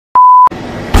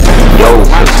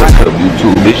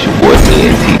YouTube. It's your boy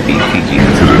Me.ent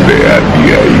to the day I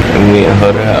die. And we in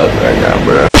Hutter House right now,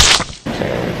 bro.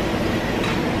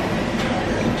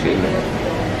 You chilling.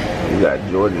 You got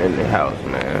Jordan in the house,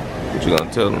 man. What you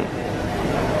gonna tell him?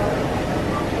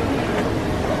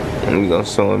 And you gonna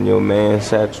show him your man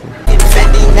satchel.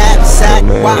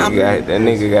 Oh, man, that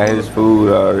nigga got his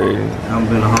food already. I've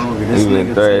been hungry. This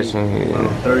been thrashing here.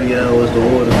 30 hours to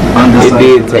order. It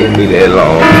did take me that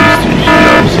long, you know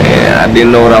what I'm saying? I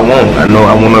didn't know what I want. I know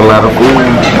I want a lot of food.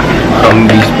 I'm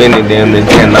gonna be spending damn near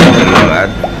 $10. I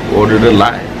ordered a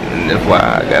lot, and that's why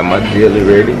I got my jelly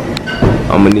ready.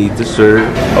 I'm gonna need to serve.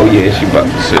 Oh yeah, she about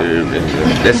to serve.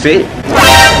 That's it.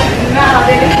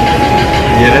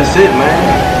 Yeah, that's it, man.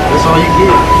 That's all you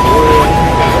get.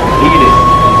 Eat it.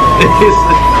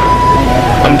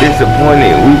 I'm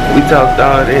disappointed. We talked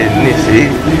all that, and this is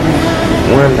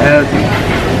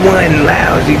one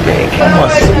lousy thing. Come on,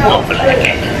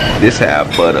 this how I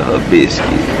butter her biscuit.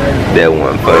 That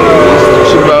one funny.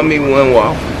 She brought me one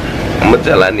waffle. I'ma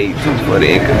tell I need two for the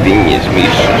inconvenience, me.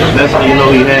 That's how you know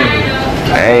he having.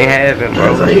 I ain't having,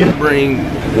 bro. Bring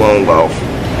one waffle.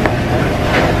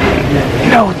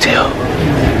 No tip.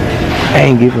 I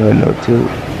ain't giving her no tip,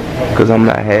 cause I'm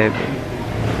not having.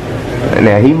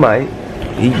 Now he might.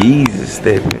 He easy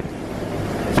stepping.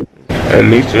 And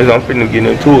Mixtape, I'm finna get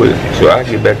into it, so I'll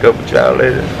get back up with y'all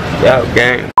later. Y'all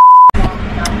gang.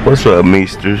 What's up,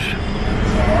 Mixtape?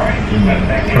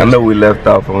 I know we left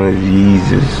off on his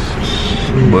Yeezus,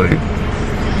 but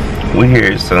we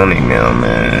here at Sunny now,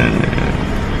 man.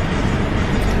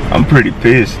 I'm pretty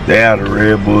pissed. They out of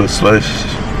Red Bull slush.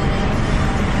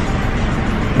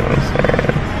 You know what I'm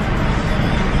saying?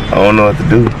 I don't know what to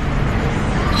do.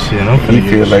 Shit, I'm finna He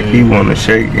feel like he want to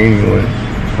shake anyway.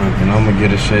 And I'm gonna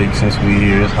get a shake since we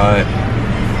here. It's hot.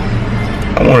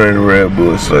 I wanted a Red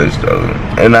Bull slush though,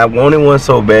 and I wanted one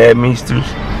so bad, Mixtape.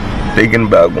 Thinking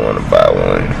about going to buy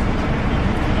one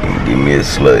and give me a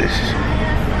slush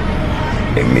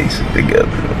and mix it together,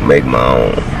 make my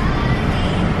own.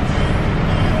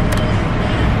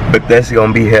 But that's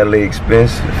gonna be hella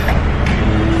expensive.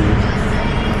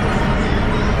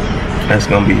 That's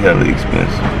gonna be hella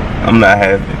expensive. I'm not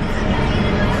having it.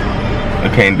 I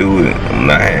can't do it. I'm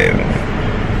not having it.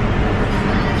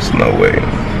 There's no way.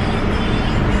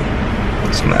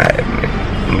 It's not happening.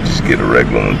 I'm gonna just get a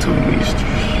regular one too,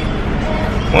 Mixtape.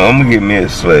 Well, I'm gonna get me a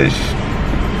slush.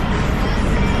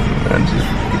 I just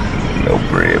no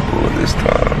Red Bull this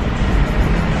time.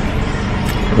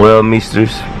 Well,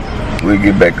 Mixtape, we'll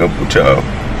get back up with y'all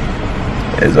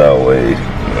as always.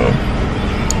 You know.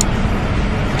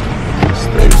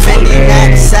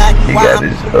 He got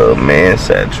his man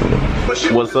satchel.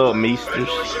 What's up, Mixtape?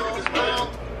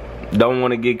 Don't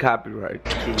want to get copyright.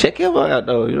 Check him out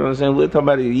though, you know what I'm saying? We're talking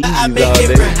about the Yeezys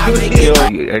all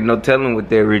day. Ain't no telling what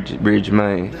that rich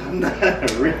man. I'm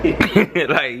not rich.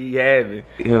 Like he having.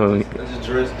 You know. I just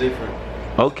dress different.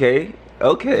 Okay.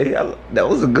 That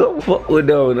was a good one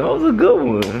though. That was a good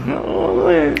one. Oh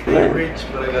man. I'm rich,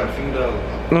 but I got a few dollars.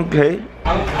 Okay.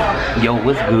 Yo,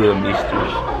 what's good,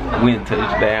 Mixtape? We in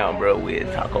touchdown, bro. We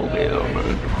at Taco Bell, bro.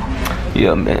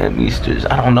 Yeah, man, Mixtape.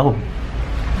 I don't know.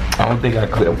 I don't think I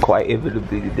could quite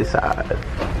evidently decide. That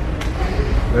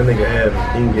nigga have,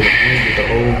 he can get the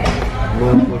whole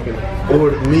motherfucking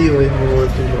order meal if you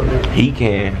want to. He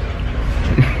can.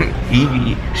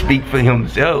 He speak for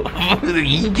himself.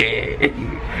 He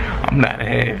can. I'm not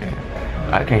having.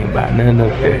 I can't buy none of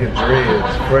that.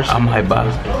 I might buy.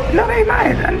 No, they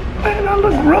nice. Man, I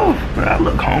look rough, bro. I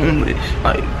look homeless.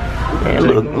 Like, man,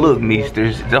 look,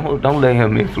 Mixtape. Don't let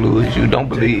him influence you. Don't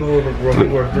believe.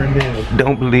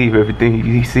 Don't believe everything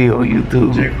you see on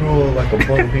YouTube.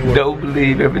 Don't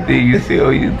believe everything you see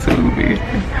on YouTube, man.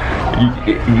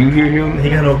 You hear him? He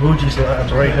got no Gucci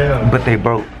slides right now. But they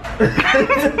broke.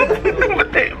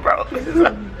 But they broke.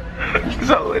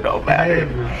 So it don't matter.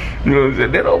 You know what I'm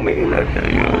saying? That don't mean nothing.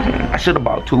 You know what I'm saying? I should have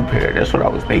bought 2 pairs. That's what I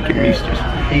was thinking,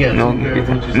 Mixtape. He got 2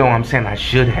 pairs. No, I'm saying I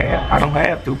should have. I don't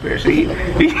have 2 pairs. See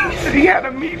how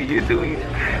the media do it.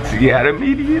 See how the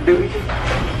media do it.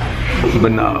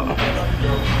 But no.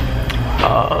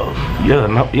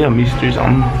 Yeah, Mixtape.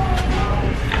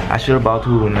 I should have bought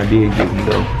 2 when I did get them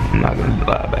though. I'm not gonna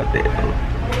lie about that though.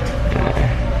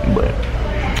 Yeah, but.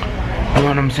 You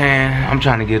know what I'm saying? I'm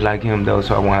trying to get like him though,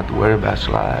 so I won't have to worry about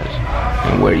slides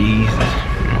and wear Yeezys.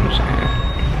 You know what I'm saying?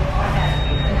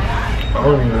 I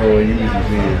don't even know what Yeezys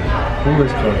is. Who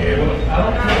is Kanye?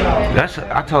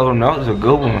 I told him that was a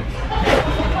good one.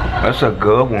 That's a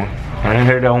good one. I ain't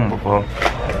heard that one before.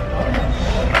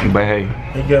 But hey,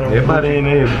 he got everybody in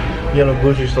there. He got no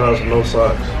Gucci slides and no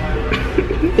socks.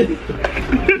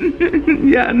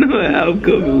 Yeah, I know how I'm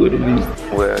coming with him.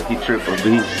 Well, he triple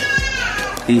B.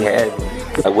 He had it.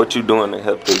 Like, what you doing to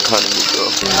help the economy go?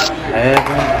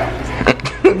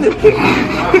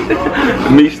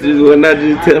 Mixtape, when I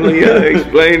just telling y'all,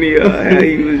 explaining y'all how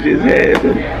he was just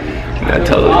having. I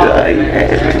told y'all how he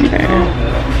having,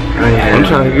 man. I'm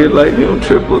trying to get like him,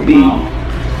 triple B.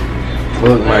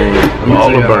 Look, man,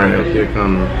 all the burn here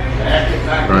coming.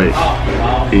 Right.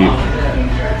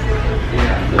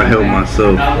 I help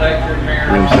myself, you know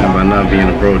what I'm saying, by not being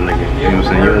a broke nigga. You know what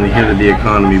I'm saying? You only hear the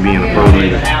economy being a broke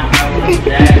nigga.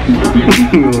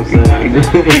 You know what I'm saying?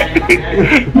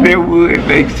 That would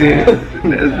make sense.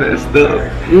 That's messed up.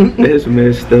 That's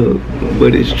messed up.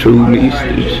 But it's true,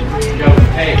 Mixtape.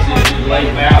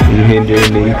 You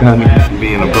hindering the economy.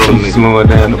 Being a broke nigga. Slowing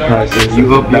down the process.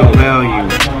 You up your value.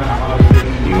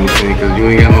 You know what I'm saying? Because you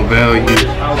ain't got no value.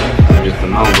 Just a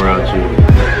number out you.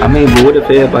 I mean, but what if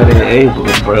everybody ain't able,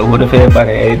 bro? What if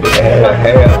everybody ain't able to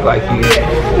have like you?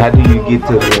 How do you get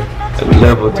to the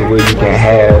level to where you can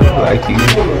have like you?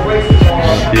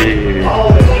 Shit.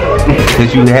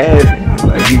 Cause you had,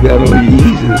 like you got on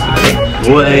Yeezys.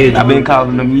 What age? I've been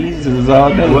calling them Yeezys all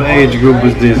day. What age group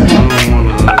is this?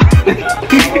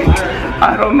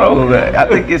 I don't know, but I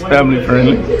think it's family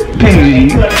friendly.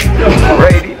 PG,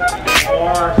 rated.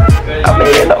 I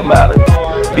mean, it don't matter.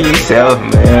 Be yourself,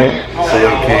 man.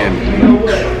 Sell candy.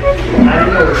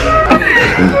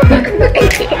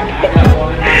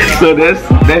 So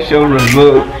that's your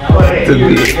result to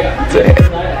be.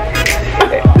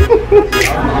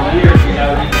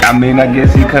 I mean, I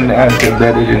guess he couldn't answer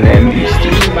better than that,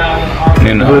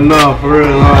 you know. But no, for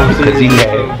real, because he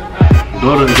had.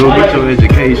 Go get your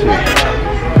education. You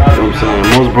know what I'm saying?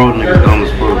 Most broke niggas dumb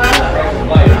as fuck.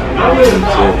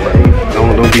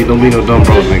 Don't be no dumb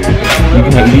broke nigga. You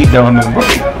can't be dumb and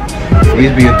broke. At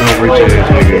least be a dumb rich ass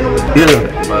nigga.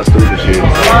 Yeah. About stupid shit.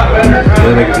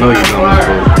 Let niggas know you dumb as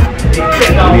fuck. You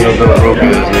be no dumb broke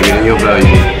ass nigga, then your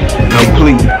value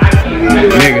Complete.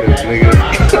 negative, nigga.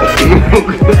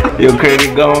 Your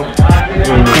credit gone.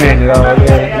 Credit all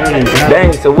that.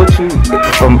 Dang, so what you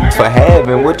for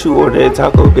having? What you order at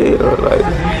Taco Bell? Like,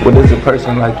 what does a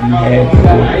person like you have to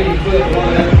order?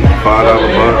 $5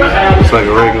 bucks. It's like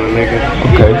a regular nigga.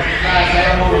 Okay.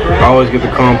 I always get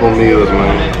the combo meals,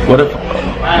 man. What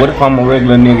if I'm a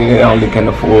regular nigga that only can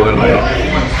afford like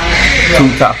 2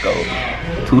 tacos,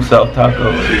 2 soft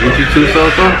tacos? Get you 2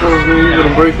 soft tacos, man. You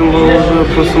gotta break them hoes up,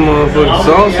 put some motherfucking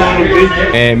sauce on them,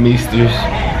 bitch. And Mixtape.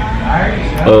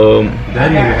 That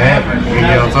nigga happy.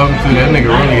 Yeah, I'm talking to that nigga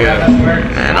really happy.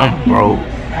 Man, I'm broke.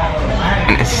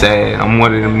 And it's sad. I'm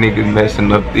one of them niggas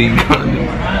messing up the economy.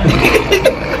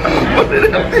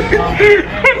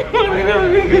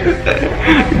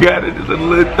 Got it just a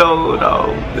little throwed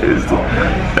off.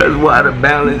 That's why the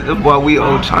balance, that's why we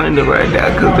owe China right now,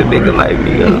 cause the nigga like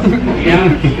me up.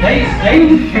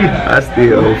 I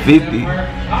still owe 50.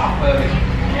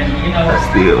 I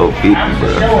still owe 50, bro.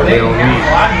 They don't need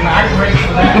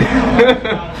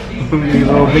it. You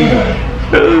don't need it.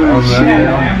 Oh, shit.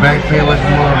 Back pay like a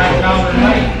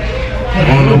motherfucker. I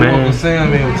don't know what I'm saying,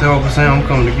 man. Tell what I'm saying, I'm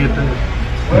coming to get that.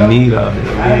 I need all that. I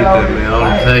need that, man. All the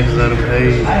taxes I done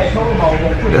paid.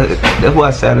 That's why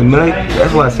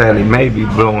Sally may be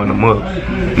blowing them up.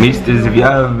 Mixtape, if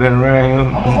y'all ever been around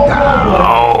him,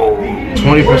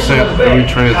 20% of every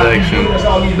transaction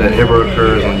that ever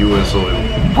occurs on U.S. soil.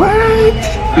 What?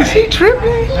 Is he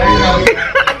tripping?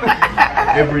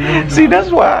 Every year. See,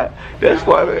 that's why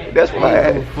people,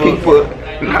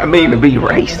 I mean to be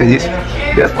racist,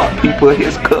 that's why people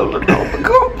his color don't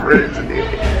become president.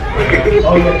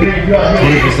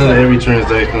 20% of every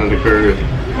transaction that occurs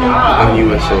on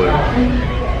U.S. soil.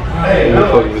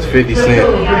 If it was 50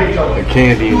 cents of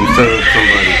candy and you sell it to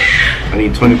somebody, I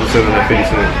need 20% of that 50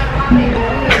 cents.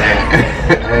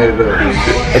 Add it up.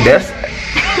 And that's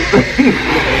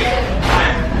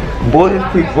boy,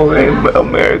 people in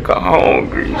America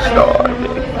hungry,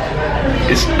 starving.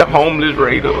 It's the homeless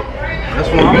rate up. That's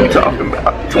what you talking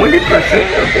about.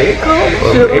 20% of income.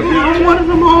 I'm one of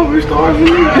them hungry, starving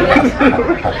niggas.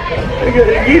 They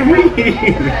gotta get me.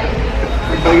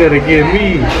 They gotta get me.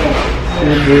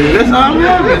 That's how I'm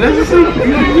having. That's just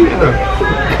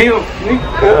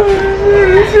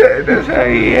That's how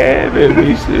he having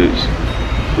me, sis.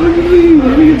 Look at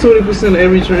me. 20% of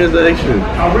every transaction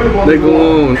they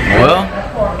go on. Well,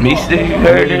 Mixtape, you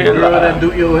heard it. Girl that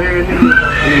do your hair, nigga. I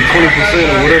need 20%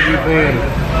 of whatever you paying.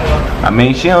 I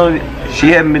mean, she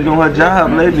hasn't been doing her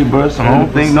job lately, bro. So I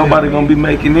don't think nobody gonna be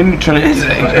making any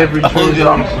transactions. Every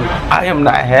transaction. I am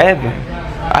not having.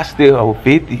 I still owe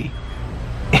 50.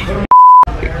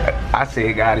 I I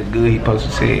said God is good. He supposed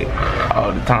to say it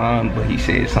all the time, but he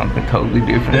said something totally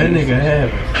different. That nigga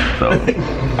Havin. So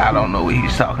I don't know what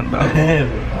he's talking about.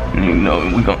 You know,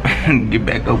 we gonna get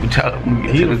back over top.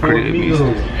 Get to the crib.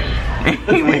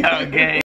 We out game.